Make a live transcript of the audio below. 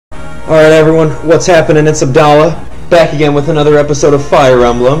Alright everyone, what's happening? It's Abdallah, back again with another episode of Fire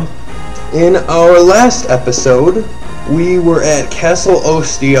Emblem. In our last episode, we were at Castle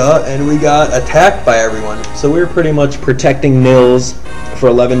Ostia and we got attacked by everyone. So we were pretty much protecting Nils for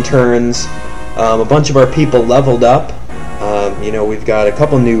 11 turns. A bunch of our people leveled up. You know, we've got a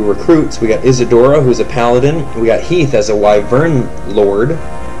couple new recruits. We got Isadora, who's a Paladin. We got Heath as a Wyvern Lord.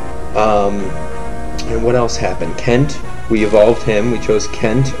 And what else happened? Kent. We evolved him. We chose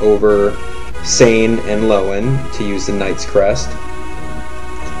Kent over Sain and Lowen to use the Knight's Crest.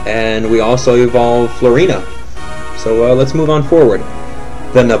 And we also evolved Florina. So let's move on forward.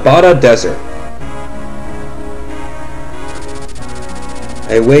 The Nabata Desert.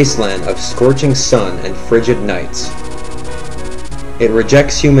 A wasteland of scorching sun and frigid nights. It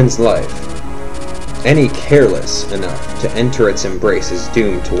rejects humans' life. Any careless enough to enter its embrace is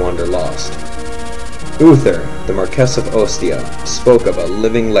doomed to wander lost. Uther, the Marquess of Ostia, spoke of a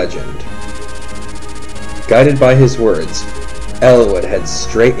living legend. Guided by his words, Eliwood heads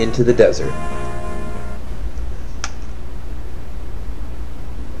straight into the desert.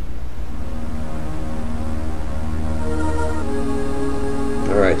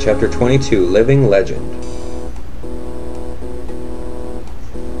 Alright, Chapter 22, Living Legend.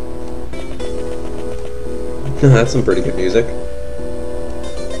 That's some pretty good music.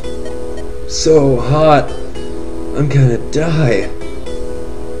 So hot. I'm gonna die.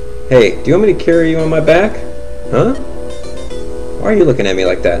 Hey, do you want me to carry you on my back? Huh? Why are you looking at me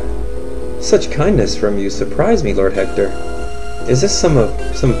like that? Such kindness from you surprised me, Lord Hector. Is this some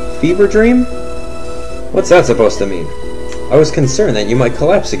fever dream? What's that supposed to mean? I was concerned that you might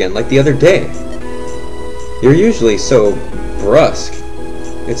collapse again like the other day. You're usually so brusque.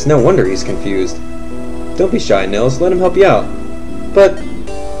 It's no wonder he's confused. Don't be shy, Nils. Let him help you out. But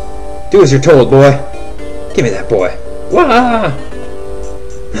do as you're told, boy. Give me that boy. Wah!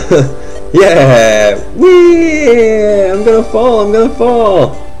 Yeah! Whee! I'm gonna fall, I'm gonna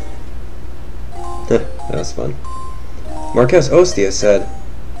fall! That was fun. Marquess Ostia said,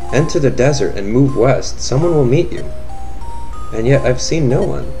 enter the desert and move west. Someone will meet you. And yet I've seen no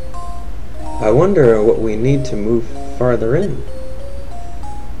one. I wonder what we need to move farther in.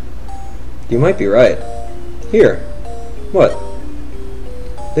 You might be right. Here. What?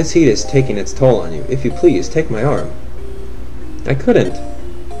 This heat is taking its toll on you. If you please, take my arm. I couldn't.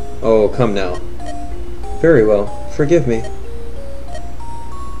 Oh, come now. Very well. Forgive me.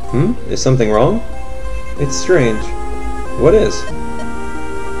 Is something wrong? It's strange. What is?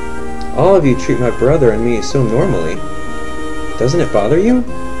 All of you treat my brother and me so normally. Doesn't it bother you?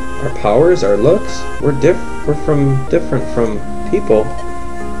 Our powers, our looks, we're different from people.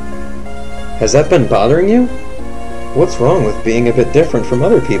 Has that been bothering you? What's wrong with being a bit different from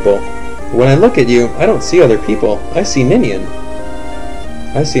other people? When I look at you, I don't see other people. I see Ninian.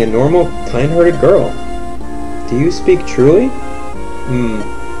 I see a normal, kind-hearted girl. Do you speak truly?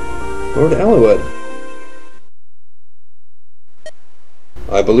 Lord Eliwood.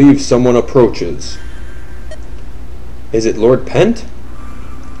 I believe someone approaches. Is it Lord Pent?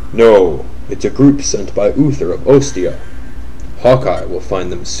 No, it's a group sent by Uther of Ostia. Hawkeye will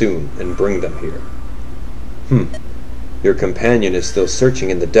find them soon and bring them here. Your companion is still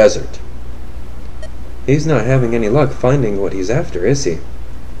searching in the desert. He's not having any luck finding what he's after, is he?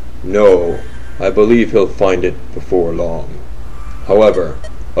 No, I believe he'll find it before long. However,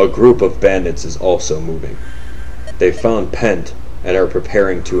 a group of bandits is also moving. They found Pent and are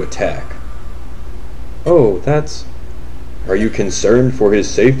preparing to attack. Oh, that's... Are you concerned for his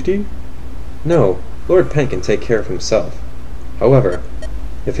safety? No, Lord Pent can take care of himself. However,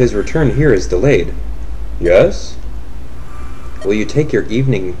 if his return here is delayed... Yes? Will you take your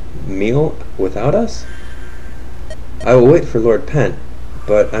evening meal without us? I will wait for Lord Pent,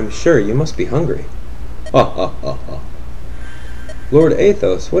 but I'm sure you must be hungry. Ha ha ha ha. Lord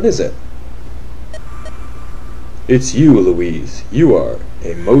Athos, what is it? It's you, Louise. You are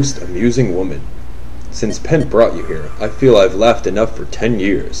a most amusing woman. Since Pent brought you here, I feel I've laughed enough for 10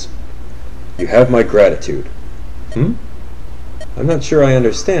 years. You have my gratitude. I'm not sure I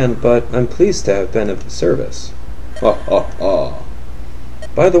understand, but I'm pleased to have been of service. Ha ha ha.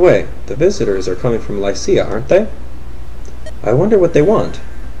 By the way, the visitors are coming from Lycia, aren't they? I wonder what they want.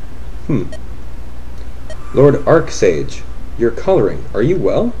 Lord Arcsage, you're coloring. Are you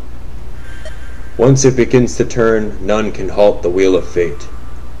well? Once it begins to turn, none can halt the wheel of fate.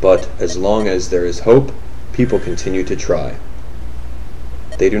 But as long as there is hope, people continue to try.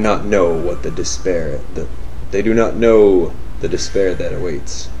 They do not know what the despair that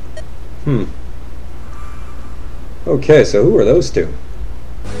awaits. Okay, so who are those two?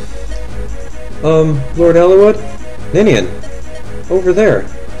 Lord Eliwood? Ninian. Over there.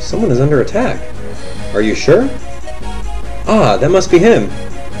 Someone is under attack. Are you sure? Ah, that must be him.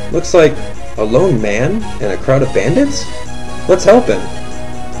 Looks like a lone man and a crowd of bandits? Let's help him.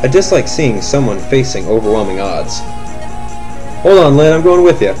 I dislike seeing someone facing overwhelming odds. Hold on, Lynn, I'm going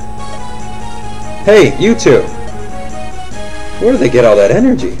with you. Hey, you two! Where do they get all that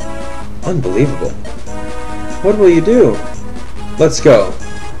energy? Unbelievable. What will you do? Let's go.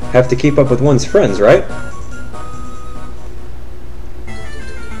 Have to keep up with one's friends, right?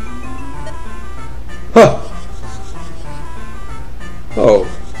 Huh!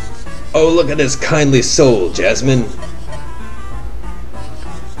 Oh, look at his kindly soul, Jasmine.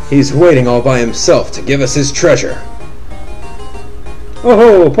 He's waiting all by himself to give us his treasure.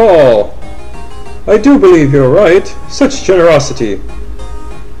 Oh, Paul! I do believe you're right. Such generosity.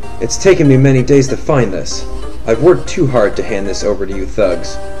 It's taken me many days to find this. I've worked too hard to hand this over to you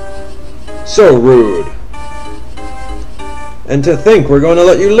thugs. So rude. And to think we're going to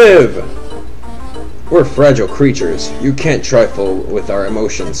let you live. We're fragile creatures. You can't trifle with our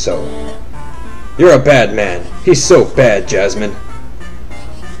emotions so. You're a bad man. He's so bad, Jasmine.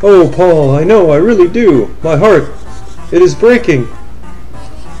 Oh, Paul, I know, I really do. My heart, it is breaking.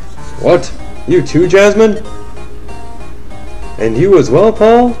 What? You too, Jasmine? And you as well,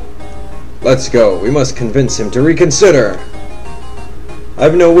 Paul? Let's go. We must convince him to reconsider.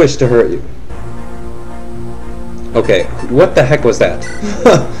 I've no wish to hurt you. Okay, what the heck was that?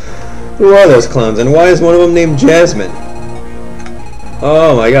 Who are those clowns, and why is one of them named Jasmine?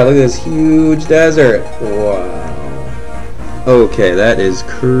 Oh my god, look at this huge desert. Wow. Okay, that is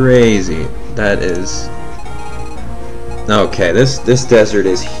crazy. That is... Okay, this desert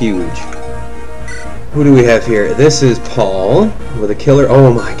is huge. Who do we have here? This is Paul with a killer...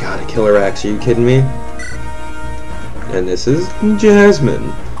 Oh my god, a killer axe. Are you kidding me? And this is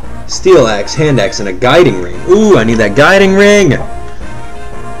Jasmine. Steel axe, hand axe, and a guiding ring. Ooh, I need that guiding ring!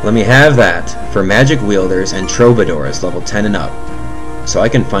 Let me have that for magic wielders and troubadours, level 10 and up. So I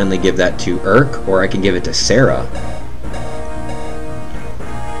can finally give that to Urk, or I can give it to Serra.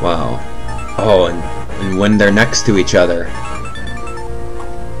 Wow. Oh, and when they're next to each other,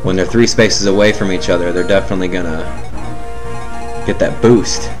 when they're 3 spaces away from each other, they're definitely gonna get that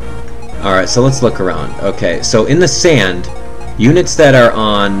boost. Alright, so let's look around. Okay, so in the sand, units that are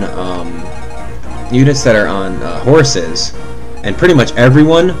on horses, and pretty much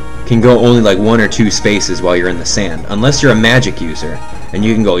everyone can go only like 1 or 2 spaces while you're in the sand, unless you're a magic user, and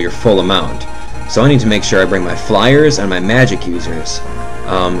you can go your full amount. So I need to make sure I bring my flyers and my magic users,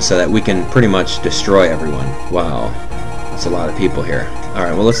 so that we can pretty much destroy everyone. Wow, that's a lot of people here.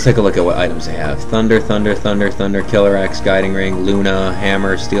 Alright, well let's take a look at what items they have. Thunder, Thunder, Thunder, Thunder, Killer Axe, Guiding Ring, Luna,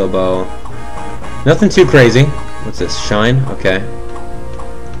 Hammer, Steel Bow. Nothing too crazy. What's this? Shine? Okay.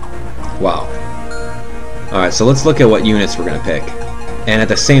 Wow. Alright, so let's look at what units we're going to pick. And at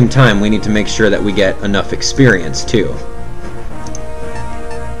the same time, we need to make sure that we get enough experience, too.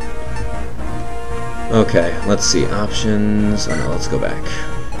 Okay, let's see. Options... Oh no, let's go back.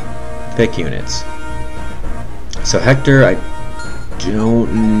 Pick units. So Hector, I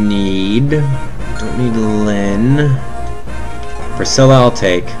don't need Lynn. Priscilla, I'll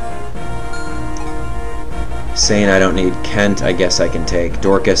take. Sain, I don't need. Kent, I guess I can take.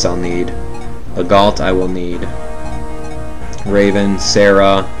 Dorcas, I'll need. Legault, I will need. Raven,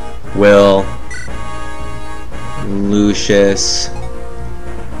 Serra, Will, Lucius,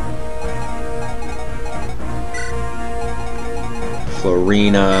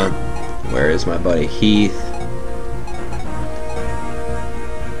 Florina. Where is my buddy Heath?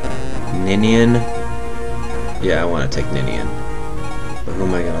 Ninian. Yeah, I want to take Ninian. But who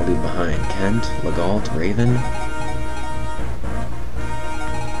am I going to leave behind? Kent, Legault, Raven?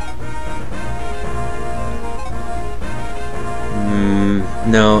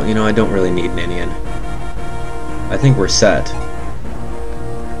 No, you know, I don't really need Ninian. I think we're set.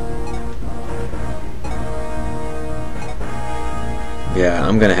 Yeah,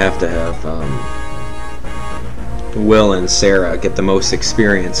 I'm gonna have Will and Serra get the most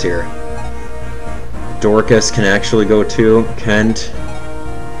experience here. Dorcas can actually go too. Kent,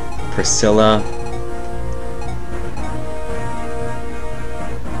 Priscilla.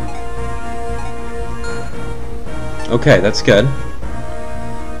 Okay, that's good.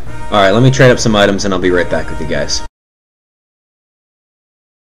 Alright, let me trade up some items and I'll be right back with you guys.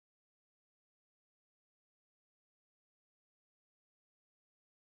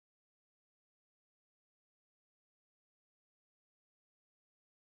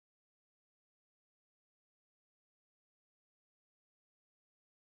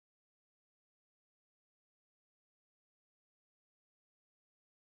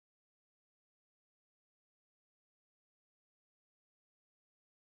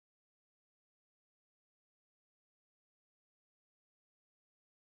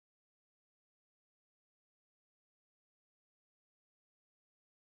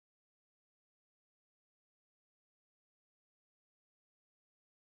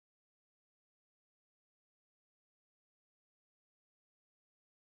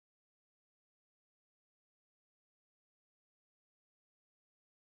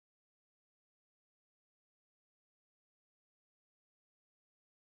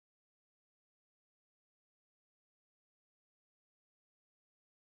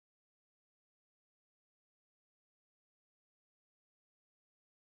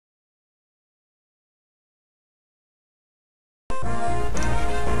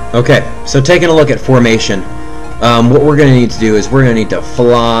 Okay, so taking a look at formation, what we're going to need to do is we're going to need to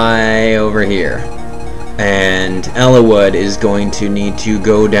fly over here. And Eliwood is going to need to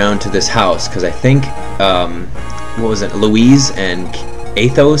go down to this house, because I think, what was it, Louise and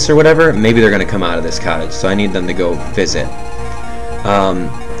Athos or whatever, maybe they're going to come out of this cottage, so I need them to go visit.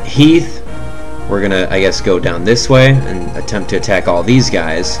 Heath, we're going to, I guess, go down this way and attempt to attack all these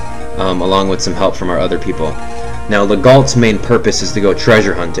guys, along with some help from our other people. Now, Legault's main purpose is to go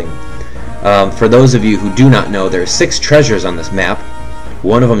treasure hunting. For those of you who do not know, there are 6 treasures on this map.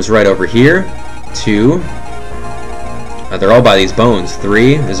 One of them is right over here. 2, they're all by these bones.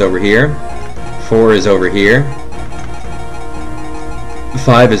 3 is over here. 4 is over here.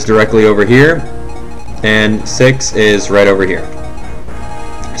 5 is directly over here. And 6 is right over here.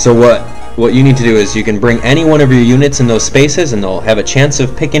 So what you need to do is you can bring any one of your units in those spaces and they'll have a chance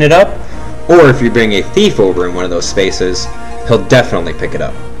of picking it up. Or if you bring a thief over in one of those spaces, he'll definitely pick it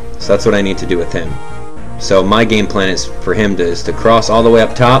up. So that's what I need to do with him. So my game plan is for him to cross all the way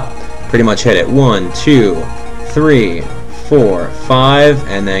up top, pretty much hit it 1, 2, 3, 4, 5,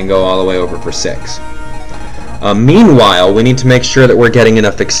 and then go all the way over for 6. Meanwhile, we need to make sure that we're getting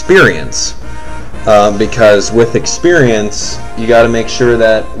enough experience. Because with experience, you got to make sure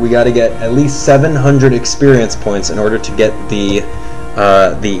that we got to get at least 700 experience points in order to get the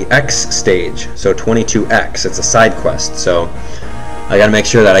X stage, so 22X. It's a side quest, so I gotta make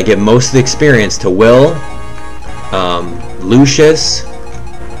sure that I give most of the experience to Will, Lucius,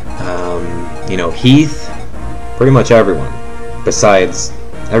 you know, Heath, pretty much everyone besides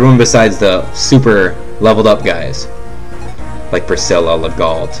the super leveled up guys like Priscilla,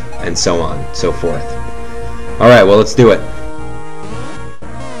 Legault, and so on, so forth. Alright, well, let's do it.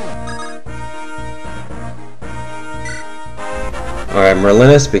 Alright,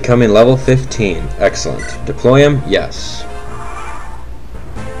 Merlinus becoming level 15. Excellent. Deploy him? Yes.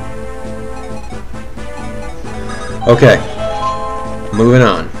 Okay. Moving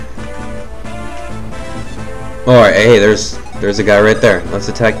on. Alright, hey, there's a guy right there. Let's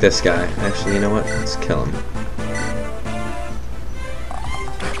attack this guy. Actually, you know what? Let's kill him.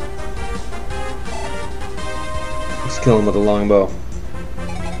 Let's kill him with a longbow.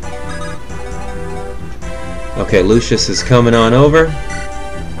 Okay, Lucius is coming on over.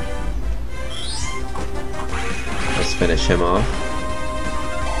 Let's finish him off.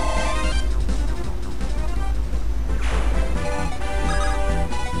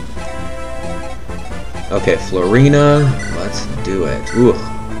 Okay, Florina, let's do it. Ooh.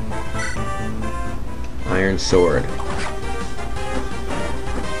 Iron sword.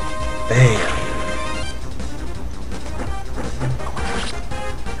 Bam.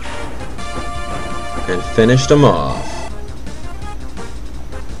 And finished him off.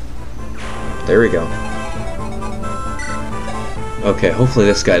 There we go. Okay, hopefully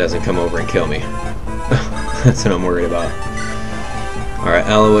this guy doesn't come over and kill me. That's what I'm worried about. Alright,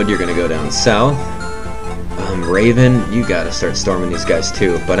 Eliwood, you're gonna go down south. Raven, you gotta start storming these guys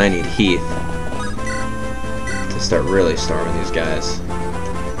too, but I need Heath to start really storming these guys.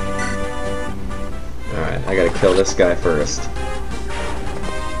 Alright, I gotta kill this guy first.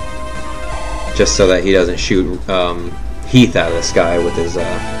 Just so that he doesn't shoot Heath out of the sky with his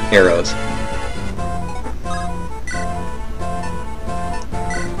arrows.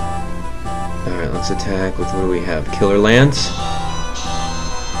 Alright, let's attack with, what do we have? Killer Lance?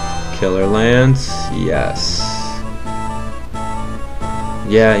 Killer Lance, yes.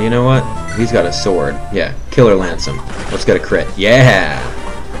 Yeah, you know what? He's got a sword. Yeah, Killer Lance him. Let's get a crit. Yeah!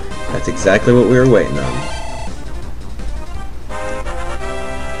 That's exactly what we were waiting on.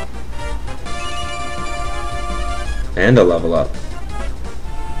 And a level up.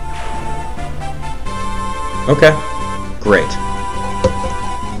 Okay, great.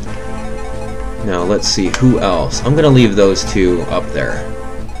 Now let's see who else. I'm gonna leave those two up there.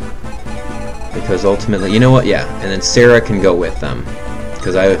 Because ultimately, you know what? Yeah, and then Serra can go with them.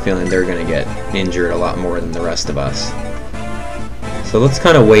 Because I have a feeling they're gonna get injured a lot more than the rest of us. So let's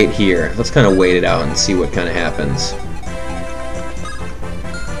kind of wait here. Let's kind of wait it out and see what kind of happens.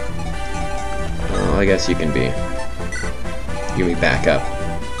 Oh, I guess you can be. Give me backup.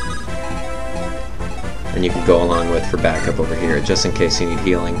 And you can go along with for backup over here, just in case you need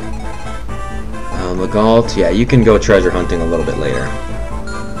healing. Legault, yeah, you can go treasure hunting a little bit later.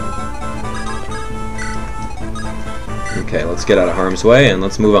 Okay, let's get out of harm's way and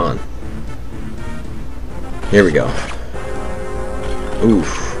let's move on. Here we go.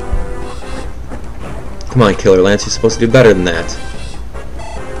 Oof. Come on, Killer Lance, you're supposed to do better than that.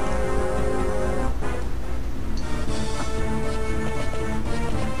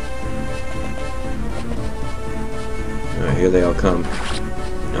 Alright, here they all come.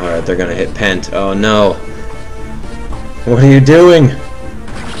 Alright, they're gonna hit Pent. Oh no. What are you doing?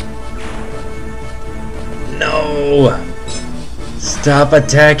 No! Stop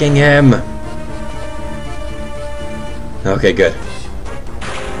attacking him! Okay, good.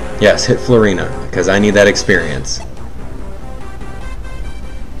 Yes, hit Florina, because I need that experience.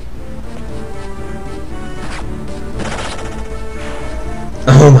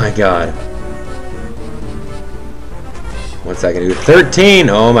 Oh my god. What's that gonna do? 13!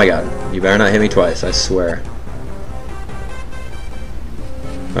 Oh my god. You better not hit me twice, I swear.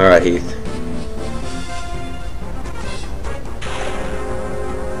 Alright, Heath.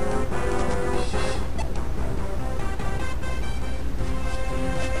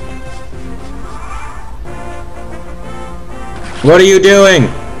 What are you doing?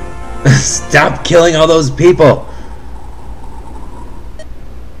 Stop killing all those people!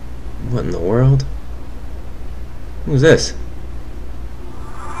 What in the world? Who's this?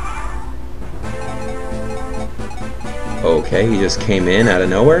 Okay, he just came in out of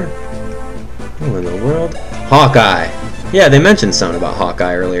nowhere? What in the world? Hawkeye! Yeah, they mentioned something about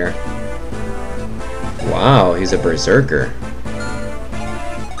Hawkeye earlier. Wow, he's a berserker.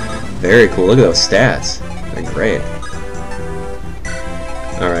 Very cool, look at those stats. They're great.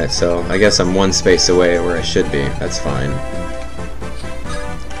 Alright, so I guess I'm one space away where I should be. That's fine.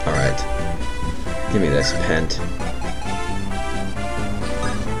 Alright. Give me this Pent.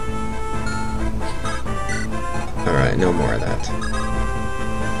 Alright, no more of that.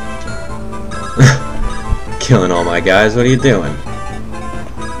 Killing all my guys, what are you doing?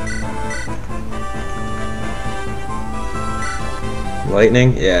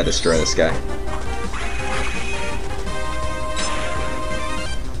 Lightning? Yeah, destroy this guy.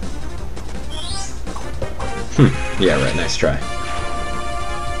 Yeah, right, nice try.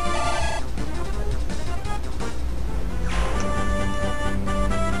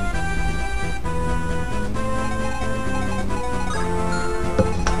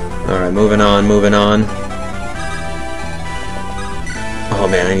 Alright, moving on, moving on. Oh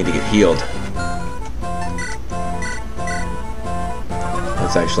man, I need to get healed.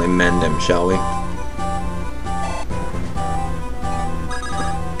 Let's actually mend him, shall we?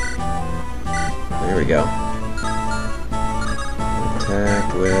 There we go.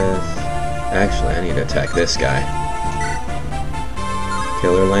 Attack with... Actually, I need to attack this guy.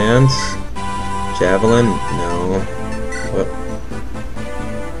 Killer Lance. Javelin? No. Whoop.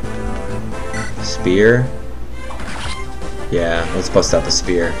 Spear? Yeah, let's bust out the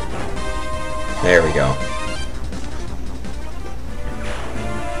spear. There we go.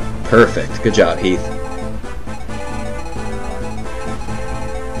 Perfect. Good job, Heath.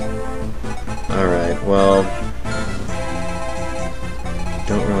 Alright, well...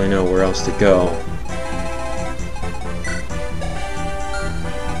 don't really know where else to go.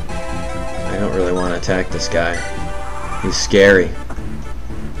 I don't really want to attack this guy. He's scary.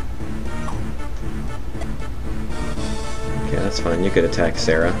 Okay, that's fine. You could attack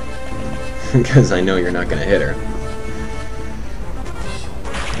Serra. Because I know you're not going to hit her.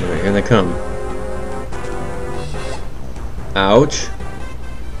 Alright, here they come. Ouch.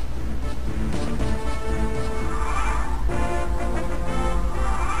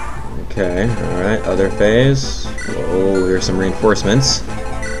 Okay, alright, other phase. Whoa, here's some reinforcements.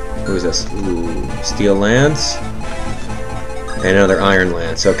 Who is this? Ooh, Steel Lance. And another Iron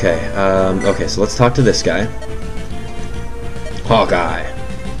Lance. Okay, okay, so let's talk to this guy. Hawkeye.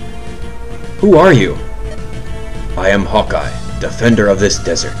 Who are you? I am Hawkeye, defender of this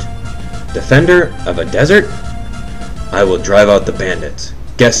desert. Defender of a desert? I will drive out the bandits.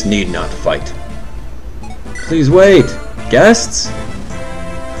 Guests need not fight. Please wait. Guests?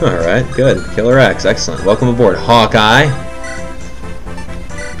 Alright, good. Killer X, excellent. Welcome aboard, Hawkeye.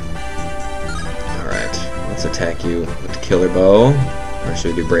 Alright, let's attack you with the Killer Bow. Or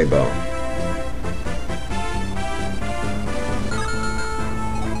should we do Brave Bow?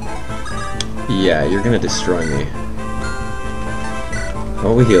 Yeah, you're gonna destroy me.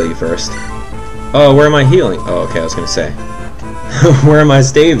 Oh, we heal you first. Oh, where am I healing? Oh, okay, I was gonna say. Where are my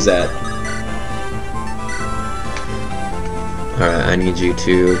staves at? Alright, I need you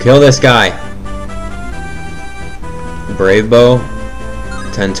to kill this guy. Brave Bow.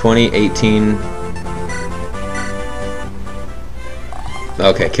 10, 20, 18.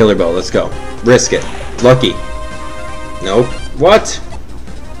 Okay, Killer Bow, let's go. Risk it. Lucky. Nope. What?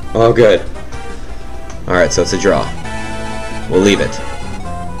 Oh, good. Alright, so it's a draw. We'll leave it.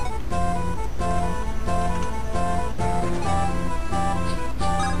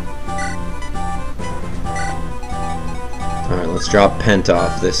 Alright, let's drop Pent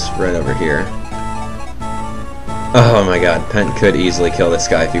off this right over here. Oh my god, Pent could easily kill this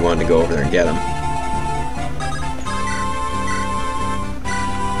guy if he wanted to go over there and get him.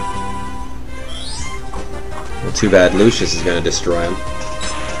 Well, too bad Lucius is going to destroy him.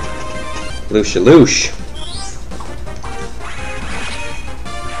 Lucius.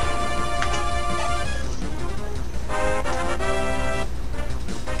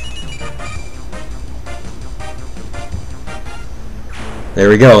 There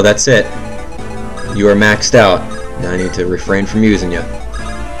we go, that's it. You are maxed out. Now I need to refrain from using you.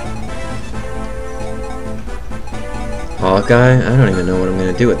 Hawkeye? I don't even know what I'm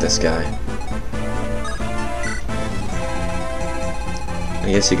going to do with this guy.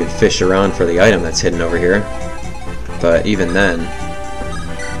 I guess you could fish around for the item that's hidden over here. But even then...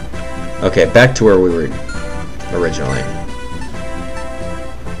 Okay, back to where we were originally.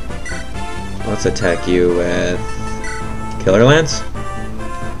 Let's attack you with... Killer Lance?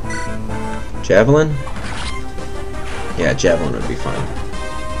 Javelin? Yeah, Javelin would be fine.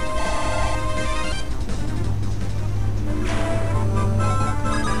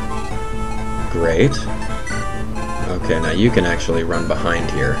 Great. Okay, now you can actually run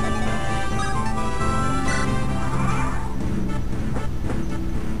behind here.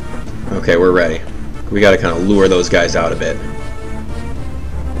 Okay, we're ready. We gotta kind of lure those guys out a bit.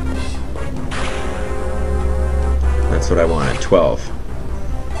 That's what I wanted, 12.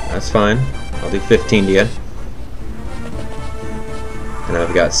 That's fine. I'll do 15 to you. And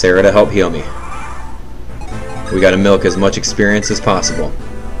I've got Serra to help heal me. We gotta milk as much experience as possible.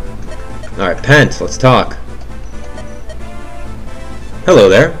 Alright, Pent, let's talk. Hello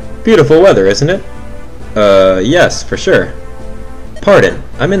there. Beautiful weather, isn't it? Yes, for sure. Pardon,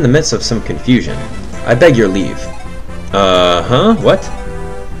 I'm in the midst of some confusion. I beg your leave. What?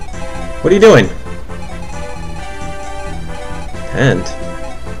 What are you doing? Pent?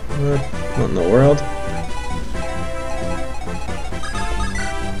 What in the world?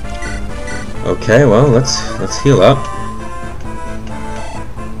 Okay, well, let's heal up.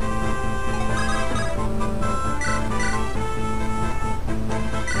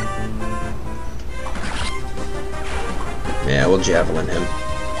 Yeah, we'll javelin him.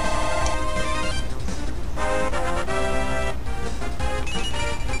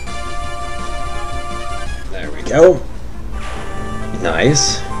 There we go.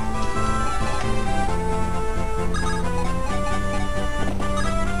 Nice.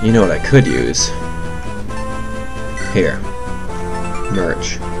 You know what I could use? Here.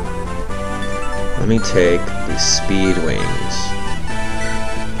 Merch. Let me take the speed wings.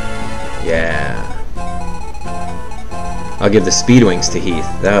 Yeah. I'll give the speed wings to Heath.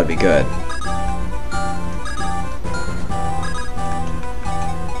 That would be good.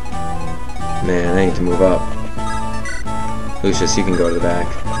 Man, I need to move up. Lucius, you can go to the back.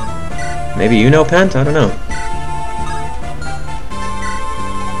 Maybe you know Pent? I don't know.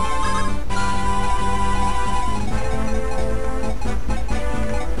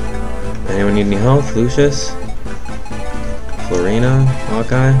 Anyone need any health? Lucius? Florina?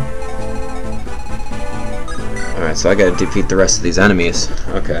 Hawkeye? Alright, so I gotta defeat the rest of these enemies.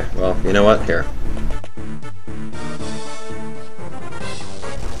 Okay, well, you know what? Here.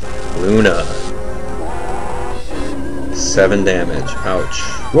 Luna. 7 damage. Ouch.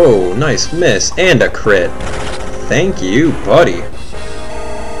 Whoa, nice miss. And a crit. Thank you, buddy.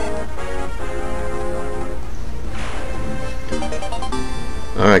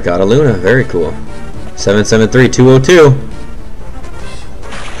 Alright, got a Luna. Very cool. 773-202.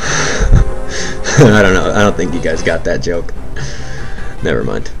 I don't know. I don't think you guys got that joke. Never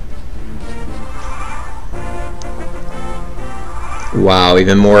mind. Wow,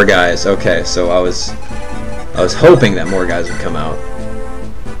 even more guys. Okay, so I was hoping that more guys would come out.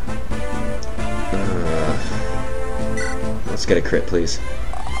 Let's get a crit, please.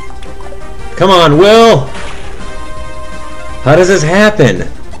 Come on, Will! How does this happen?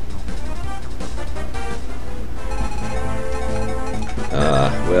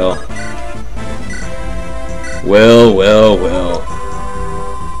 Will.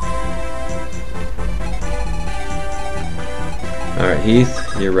 Alright,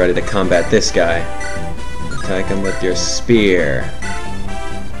 Heath, you're ready to combat this guy. Attack him with your spear.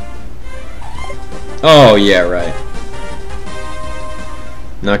 Oh, yeah, right.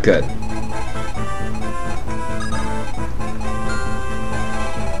 Not good.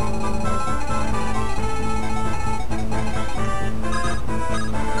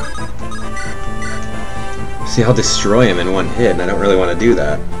 See, I'll destroy him in one hit, and I don't really want to do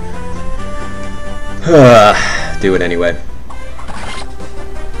that. Do it anyway.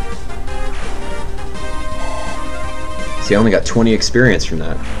 See, I only got 20 experience from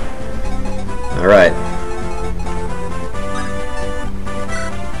that. Alright.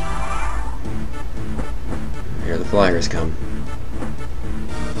 Flyers come.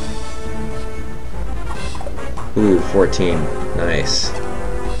 Ooh, 14. Nice.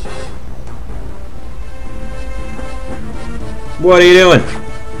 What are you doing?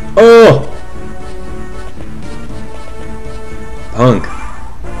 Oh! Punk.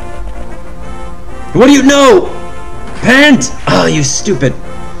 What do you know? Pent! Oh, you stupid.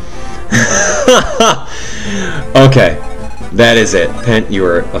 Okay. That is it. Pent, you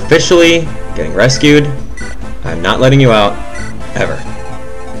are officially getting rescued. I'm not letting you out. Ever.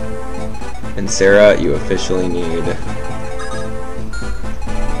 And Serra, you officially need...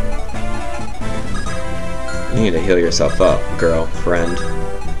 You need to heal yourself up, girlfriend.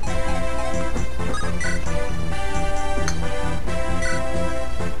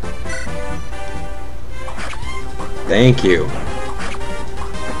 Thank you.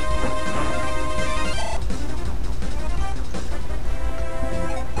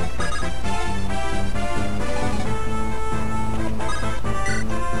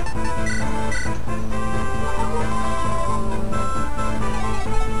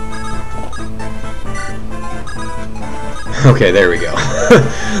 Okay, there we go.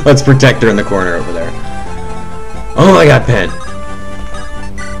 Let's protect her in the corner over there. Oh my god, Pen!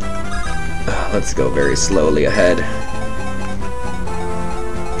 Let's go very slowly ahead.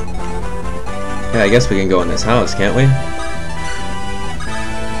 Yeah, I guess we can go in this house, can't we?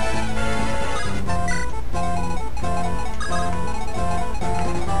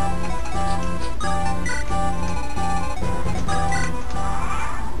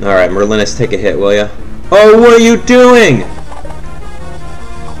 Alright, Merlinus, take a hit, will ya? Oh, what are you doing?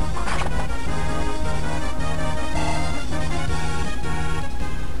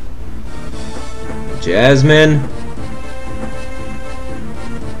 Jasmine.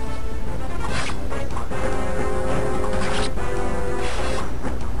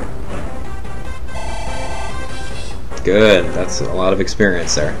 Good. That's a lot of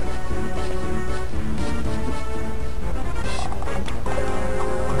experience there.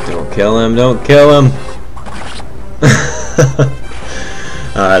 Don't kill him. Don't kill him.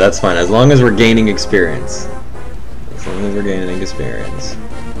 That's fine, as long as we're gaining experience. As long as we're gaining experience.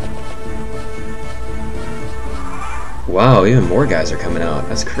 Wow, even more guys are coming out.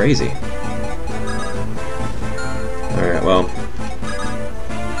 That's crazy. Alright, well.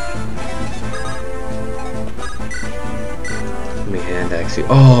 Let me hand axe you.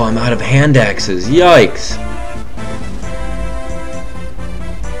 Oh, I'm out of hand axes. Yikes!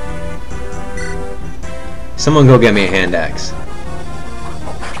 Someone go get me a hand axe.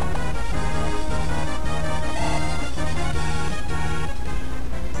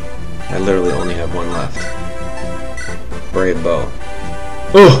 I literally only have one left. Brave bow.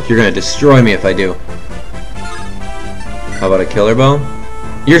 Oh, you're gonna destroy me if I do. How about a killer bow?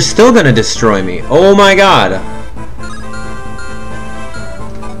 You're still gonna destroy me. Oh my god.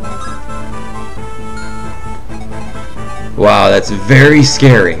 Wow, that's very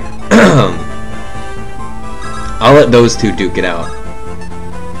scary. I'll let those two duke it out.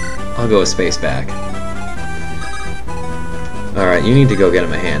 I'll go a space back. Alright, you need to go get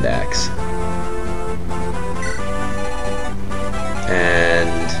him a hand axe.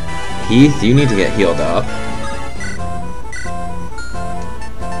 And Heath, you need to get healed up.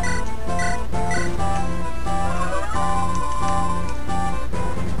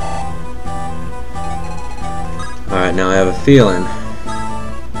 Alright, now I have a feeling.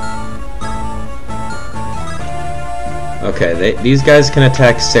 Okay, these guys can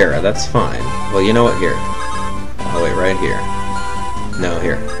attack Serra, that's fine. Well, you know what, here. Oh wait, right here. No,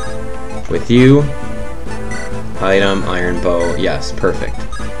 here. With you, item, iron bow, yes, perfect.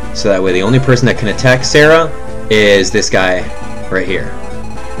 So that way the only person that can attack Serra is this guy right here.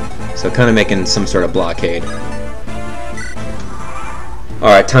 So kind of making some sort of blockade.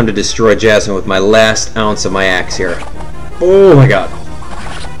 Alright, time to destroy Jasmine with my last ounce of my axe here. Oh my god.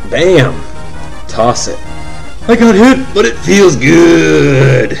 Bam! Toss it. I got hit, but it feels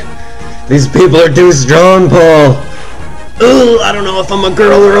good. These people are too strong, Paul. Ugh, I don't know if I'm a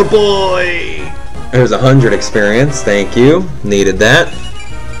girl or a boy. There's 100 experience, thank you. Needed that.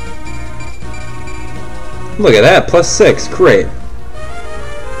 Look at that, +6, great.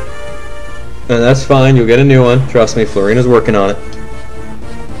 And that's fine, you'll get a new one. Trust me, Florina's working on it.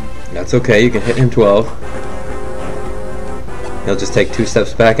 That's okay, you can hit him 12. He'll just take 2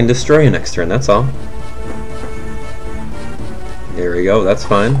 steps back and destroy you next turn, that's all. There we go, that's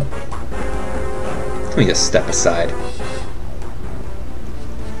fine. Let me just step aside.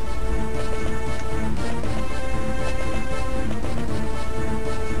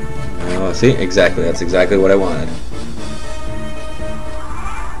 Oh, see? Exactly, that's exactly what I wanted.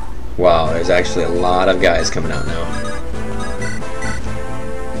 Wow, there's actually a lot of guys coming out now.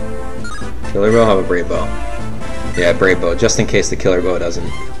 Killer bow, have a brave bow. Yeah, brave bow, just in case the killer bow doesn't.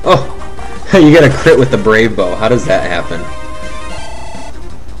 Oh, you get a crit with the brave bow. How does that happen?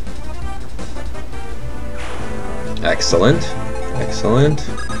 Excellent, excellent.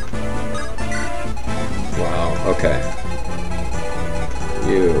 Wow. Okay.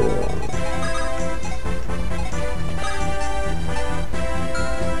 You.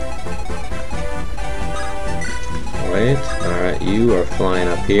 Wait. Alright, you are flying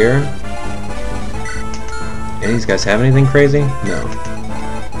up here. Any of these guys have anything crazy? No.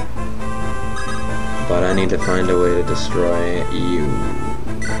 But I need to find a way to destroy you.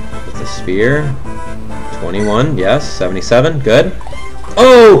 With the spear. 21, yes. 77, good.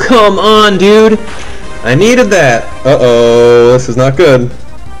 Oh, come on, dude! I needed that! Uh-oh, this is not good.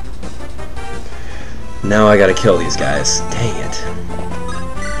 Now I gotta kill these guys. Dang it.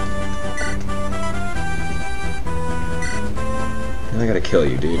 Now I gotta kill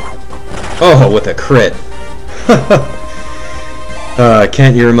you, dude. Oh, with a crit.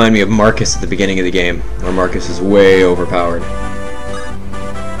 Can't you remind me of Marcus at the beginning of the game, where Marcus is way overpowered.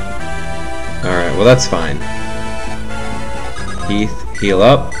 Alright, well that's fine. Heath, heal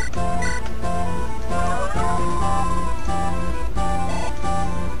up.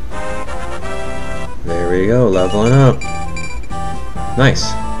 There we go, leveling up.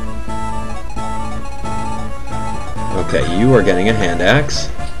 Nice. Okay, you are getting a hand axe.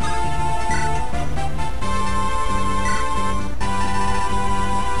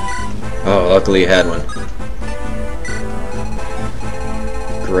 Oh, luckily you had one.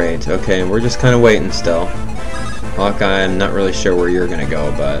 Great, okay, and we're just kind of waiting still. Hawkeye, I'm not really sure where you're gonna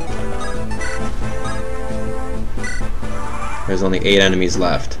go, but there's only 8 enemies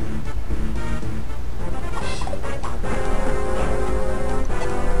left.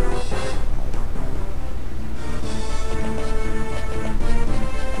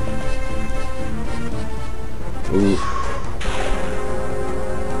 Oof.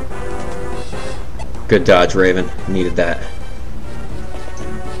 Good dodge, Raven. Needed that.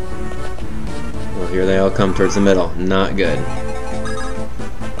 Well, here they all come towards the middle. Not good.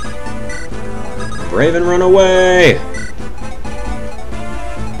 Raven, run away!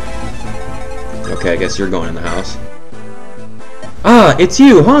 Okay, I guess you're going in the house. Ah, it's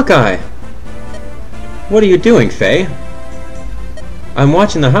you, Hawkeye! What are you doing, Faye? I'm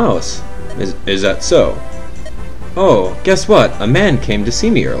watching the house. Is that so? Oh, guess what? A man came to see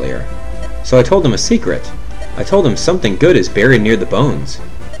me earlier. So I told him a secret. I told him something good is buried near the bones.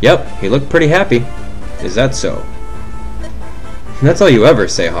 Yep, he looked pretty happy. Is that so? That's all you ever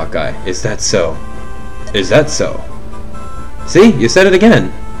say, Hawkeye. Is that so? Is that so? See? You said it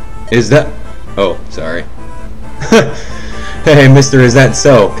again. Is that... Oh, sorry. Hey, mister, is that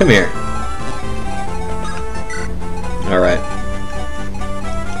so? Come here. Alright.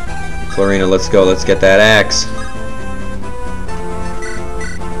 Florina, let's go. Let's get that axe.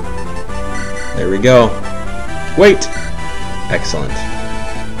 There we go. Wait! Excellent.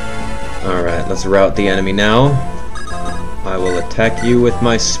 Alright, let's rout the enemy now. I will attack you with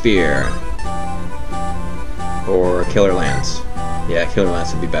my spear. Or Killer Lance. Yeah, Killer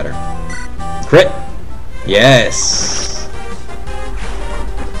Lance would be better. Crit! Yes!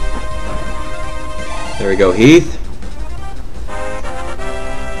 There we go, Heath.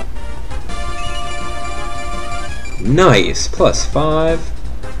 Nice! +5.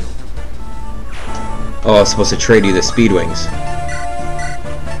 Oh, I was supposed to trade you the speed wings.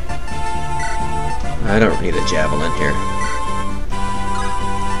 I don't need a javelin here.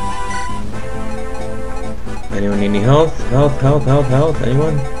 Anyone need any health? Health, health, health, health?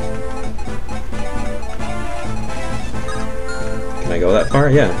 Anyone? Can I go that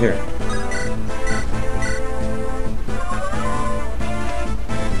far? Yeah, here.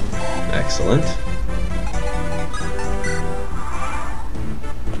 Excellent.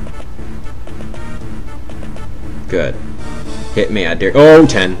 Good. Hit me, I dare. Oh,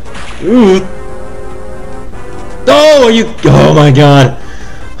 10. Ooh. Oh, you. Oh my god.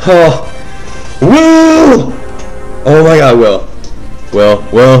 Oh. Will. Oh my god, Will.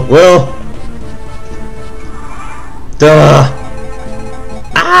 Will. Duh.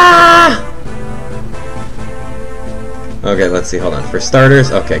 Ah. Okay, let's see. Hold on. For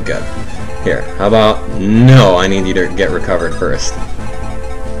starters, okay, good. Here, how about. No, I need you to get recovered first.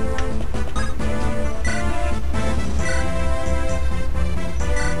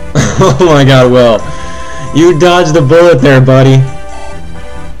 Oh my god, Will. You dodged a bullet there, buddy.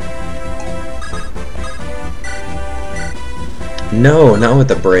 No, not with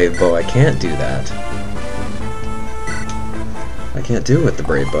the brave bow. I can't do that. I can't do it with the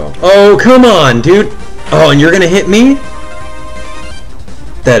Brave Bow. Oh, come on, dude! Oh, and you're gonna hit me?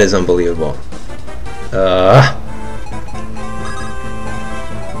 That is unbelievable.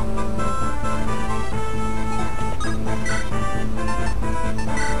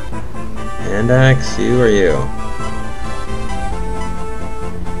 Hand axe, you or you?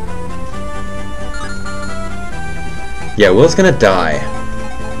 Yeah, Will's gonna die.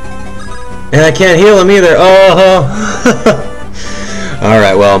 And I can't heal him either. Oh!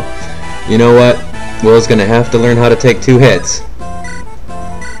 Alright, well, you know what? Will's gonna have to learn how to take 2 hits.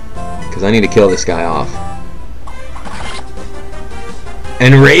 Because I need to kill this guy off.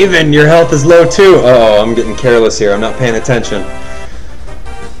 And Raven, your health is low too! Oh, I'm getting careless here. I'm not paying attention.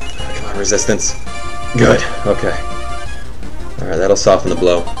 Come on, resistance. Good. Okay. Alright, that'll soften the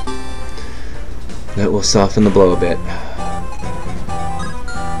blow. That will soften the blow a bit.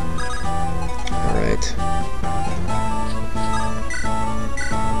 Alright.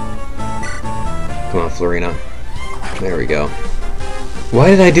 Come on, Florina. There we go. Why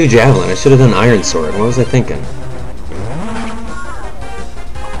did I do Javelin? I should have done Iron Sword. What was I thinking?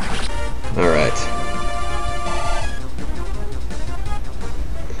 Alright.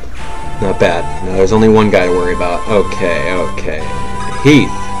 Not bad. No, there's only one guy to worry about. Okay, okay. Heath.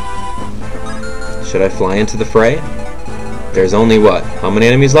 Should I fly into the fray? There's only what? How many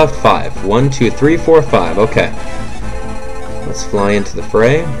enemies left? 5. 1, 2, 3, 4, 5. Okay. Let's fly into the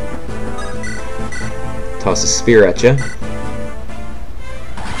fray. Toss a spear at you.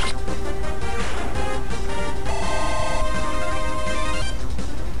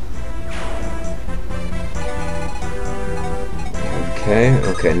 Okay,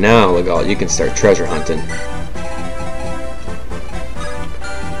 okay, now Legault, you can start treasure hunting.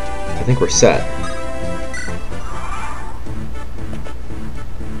 I think we're set.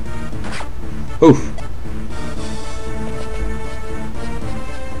 Oof.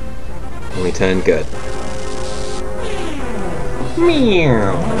 Only 10, good.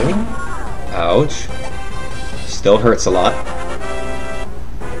 Meow. Ouch. Still hurts a lot.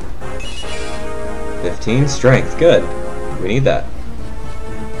 15 strength, good. We need that.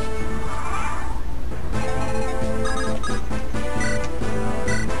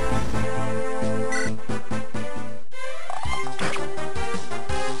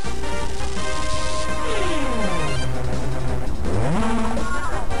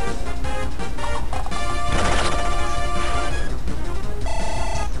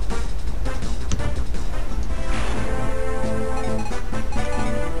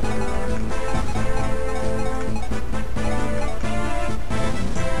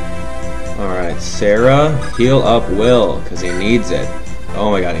 Serra, heal up Will, because he needs it. Oh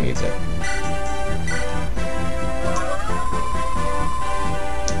my god, he needs it.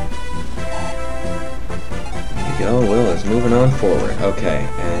 There we go, Will is moving on forward. Okay,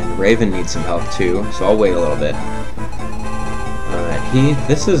 and Raven needs some help too, so I'll wait a little bit. Alright, Heath,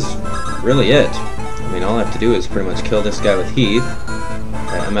 this is really it. I mean, all I have to do is pretty much kill this guy with Heath.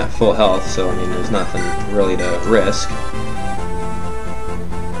 I'm at full health, so I mean, there's nothing really to risk.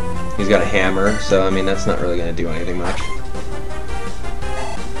 He's got a hammer, so I mean that's not really going to do anything much.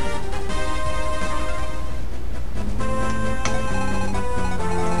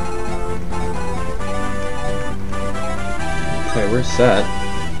 Okay, we're set.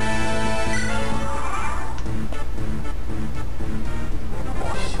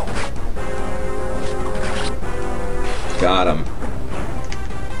 Got him.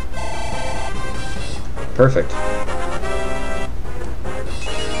 Perfect.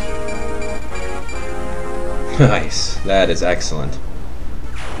 Nice. That is excellent.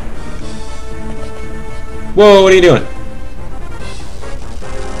 Whoa, what are you doing?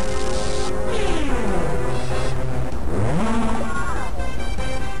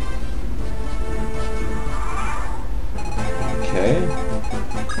 Okay.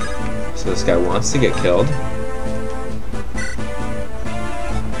 So this guy wants to get killed.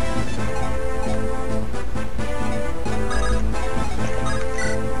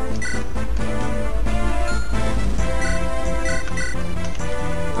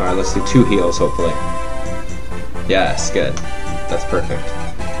 Let's do 2 heals, hopefully. Yes, good. That's perfect.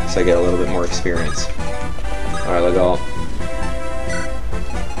 So I get a little bit more experience. Alright, Legault.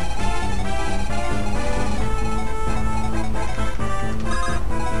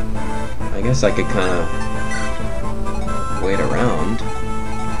 I guess I could kind of wait around.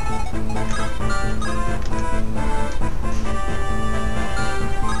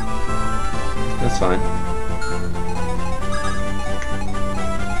 That's fine.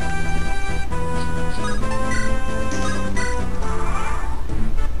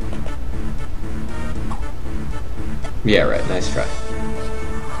 Yeah, right. Nice try.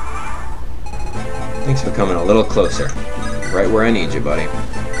 Thanks for coming a little closer. Right where I need you, buddy.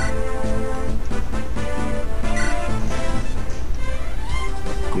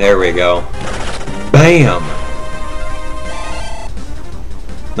 There we go. Bam!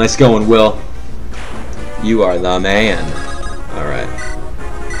 Nice going, Will. You are the man.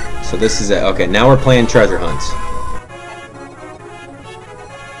 Alright. So this is it. Okay, now we're playing treasure hunts.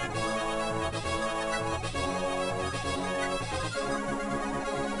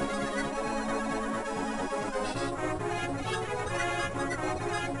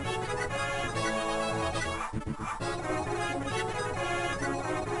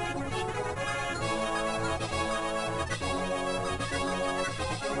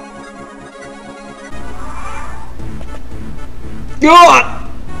 God!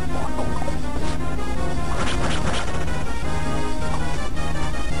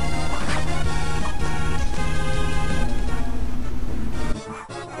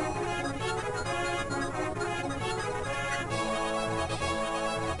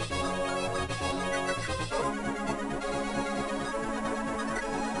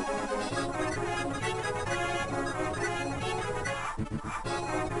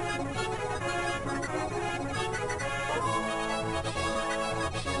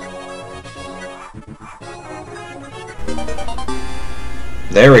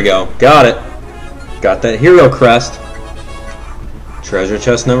 There we go. Got it. Got that hero crest. Treasure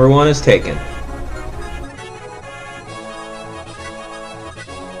chest number 1 is taken.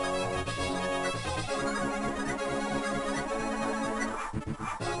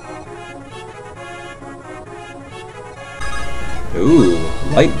 Ooh,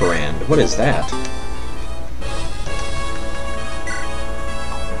 light brand. What is that?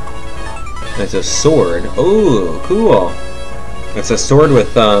 It's a sword. Ooh, cool. It's a sword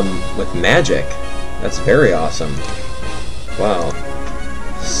with magic. That's very awesome. Wow.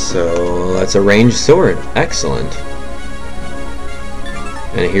 So that's a ranged sword. Excellent.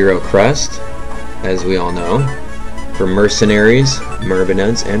 And a hero crest, as we all know, for mercenaries,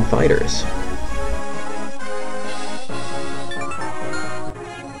 mercenaries, and fighters.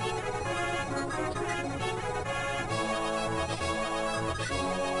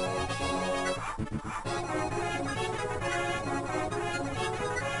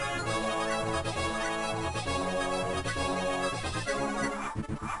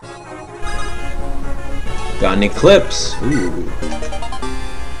 Got an Eclipse. Ooh.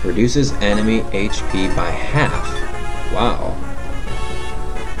 Reduces enemy HP by half. Wow.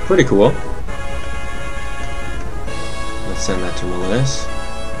 Pretty cool. Let's send that to Lyndis.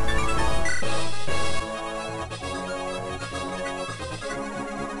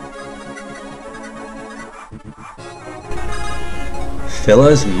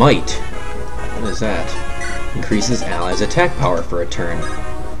 Phila's Might. What is that? Increases allies' attack power for a turn.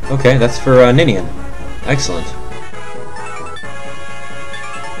 Okay, that's for Ninian. Excellent.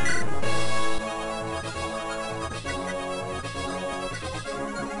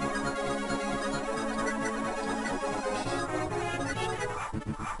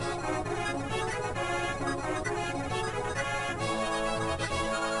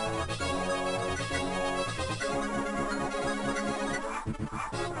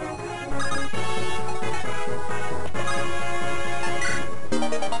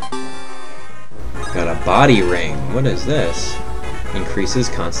 Got a body ring. What is this? Increases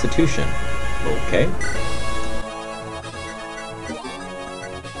constitution. Okay.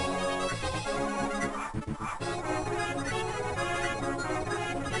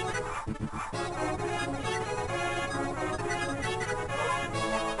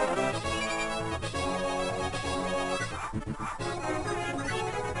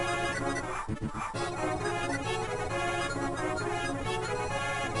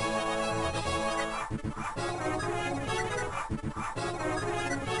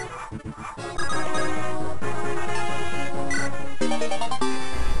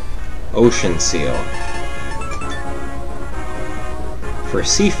 Ocean Seal. For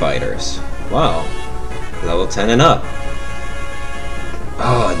sea fighters. Wow. Level 10 and up.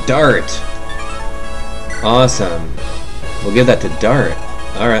 Oh, Dart. Awesome. We'll give that to Dart.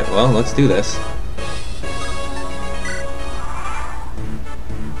 Alright, well, let's do this.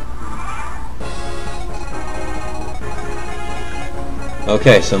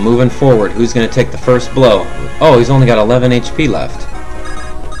 Okay, so moving forward, who's going to take the first blow? Oh, he's only got 11 HP left.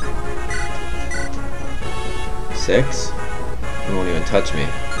 6? He won't even touch me.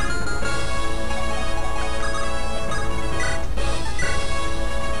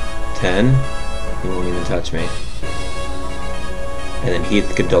 10? He won't even touch me. And then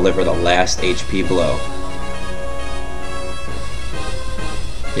Heath could deliver the last HP blow.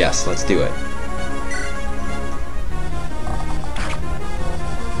 Yes, let's do it.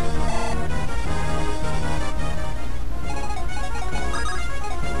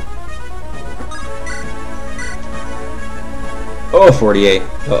 Oh, 48.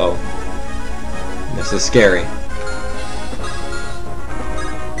 Uh-oh. This is scary.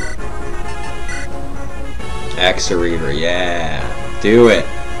 Reaver, yeah. Do it.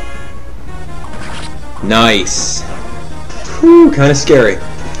 Nice. Whew, kind of scary.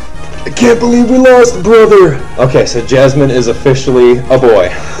 I can't believe we lost, brother. Okay, so Jasmine is officially a boy.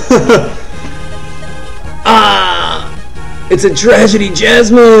 Ah! It's a tragedy,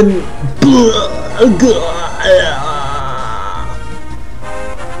 Jasmine!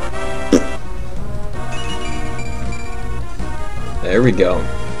 There we go.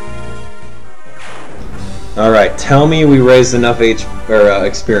 Alright, tell me we raised enough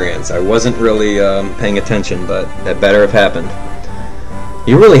experience. I wasn't really paying attention, but that better have happened.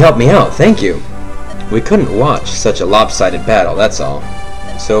 You really helped me out, thank you. We couldn't watch such a lopsided battle, that's all.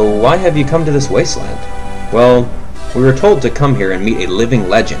 So why have you come to this wasteland? Well, we were told to come here and meet a living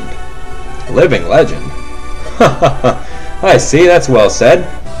legend. Living legend? I see, that's well said.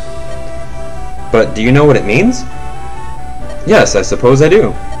 But do you know what it means? Yes, I suppose I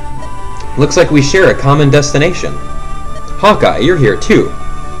do. Looks like we share a common destination. Hawkeye, you're here too.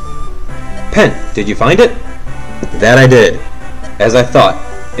 Pen, did you find it? That I did. As I thought,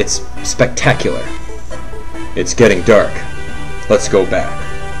 it's spectacular. It's getting dark. Let's go back.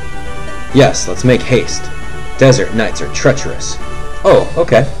 Yes, let's make haste. Desert nights are treacherous. Oh,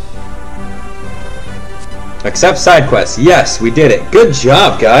 okay. Accept side quests. Yes, we did it. Good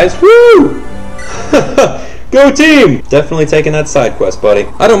job, guys. Woo! Go team! Definitely taking that side quest, buddy.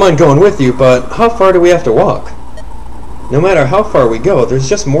 I don't mind going with you, but how far do we have to walk? No matter how far we go, there's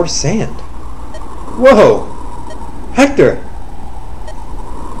just more sand. Whoa! Hector!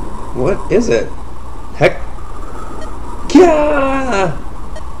 What is it? Yeah!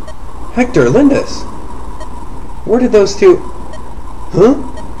 Hector, Lyndis! Where did those two... Huh?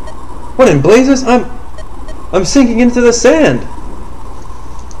 What in blazes? I'm sinking into the sand!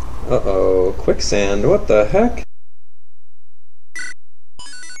 Uh-oh, quicksand, what the heck?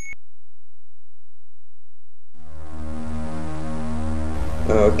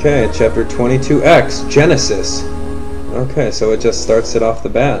 Okay, chapter 22X, Genesis. Okay, so it just starts it off the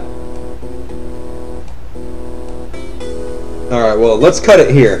bat. Alright, well, let's cut it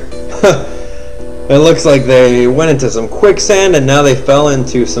here. It looks like they went into some quicksand and now they fell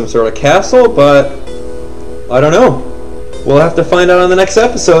into some sort of castle, but I don't know. We'll have to find out on the next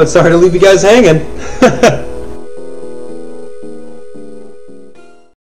episode. Sorry to leave you guys hanging.